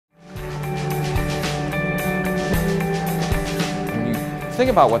Think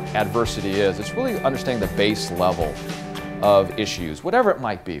about what adversity is. It's really understanding the base level of issues, whatever it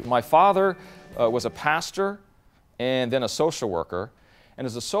might be. My father was a pastor and then a social worker. And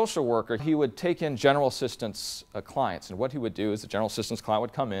as a social worker, he would take in general assistance clients. And what he would do is the general assistance client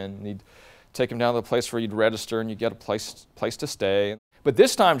would come in, and he'd take him down to the place where you'd register and you'd get a place to stay. But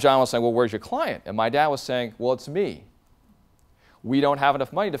this time, John was saying, well, where's your client? And my dad was saying, well, it's me. We don't have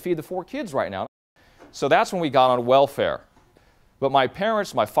enough money to feed the 4 kids right now. So that's when we got on welfare. But my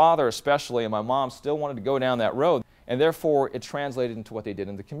parents, my father especially, and my mom still wanted to go down that road. And therefore, it translated into what they did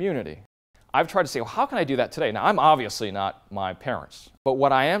in the community. I've tried to say, well, how can I do that today? Now, I'm obviously not my parents. But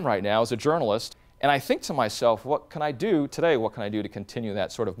what I am right now is a journalist. And I think to myself, what can I do today? What can I do to continue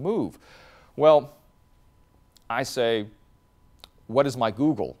that sort of move? Well, I say, what is my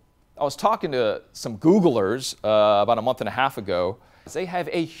Google? I was talking to some Googlers about a month and a half ago. They have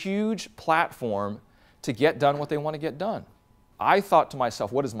a huge platform to get done what they want to get done. I thought to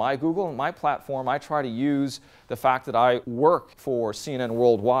myself, what is my Google? And my platform, I try to use the fact that I work for CNN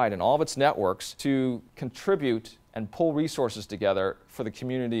Worldwide and all of its networks to contribute and pull resources together for the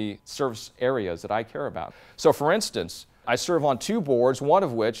community service areas that I care about. So for instance, I serve on 2 boards, one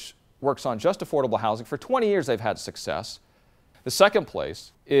of which works on just affordable housing. For 20 years they've had success. The second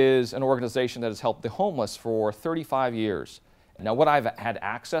place is an organization that has helped the homeless for 35 years. Now, would I have had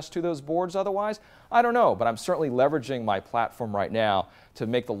access to those boards otherwise? I don't know, but I'm certainly leveraging my platform right now to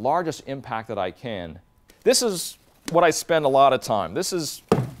make the largest impact that I can. This is what I spend a lot of time. This is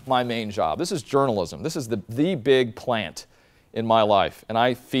my main job. This is journalism. This is the big plant in my life. And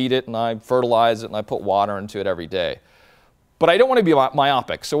I feed it, and I fertilize it, and I put water into it every day. But I don't want to be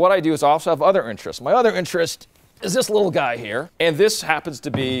myopic. So what I do is I also have other interests. My other interest is this little guy here. And this happens to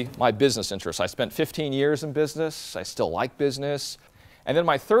be my business interest. I spent 15 years in business. I still like business. And then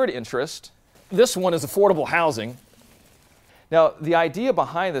my third interest, this one is affordable housing. Now, the idea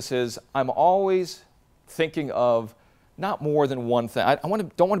behind this is I'm always thinking of not more than one thing. I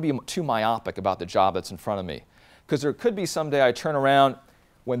don't want to be too myopic about the job that's in front of me. Because there could be someday I turn around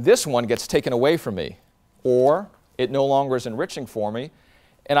when this one gets taken away from me, or it no longer is enriching for me,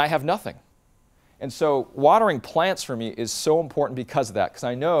 and I have nothing. And so watering plants for me is so important because of that, because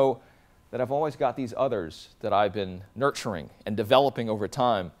I know that I've always got these others that I've been nurturing and developing over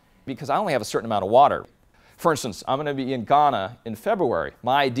time, because I only have a certain amount of water. For instance, I'm going to be in Ghana in February.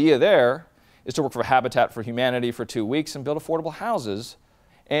 My idea there is to work for Habitat for Humanity for 2 weeks and build affordable houses.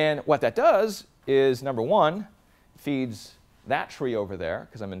 And what that does is, number one, feeds that tree over there,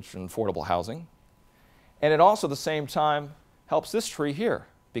 because I'm interested in affordable housing. And it also, at the same time, helps this tree here.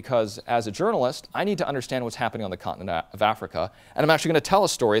 Because as a journalist, I need to understand what's happening on the continent of Africa, and I'm actually going to tell a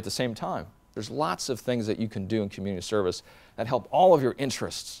story at the same time. There's lots of things that you can do in community service that help all of your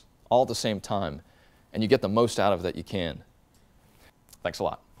interests all at the same time, and you get the most out of it that you can. Thanks a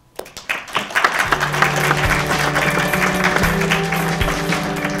lot.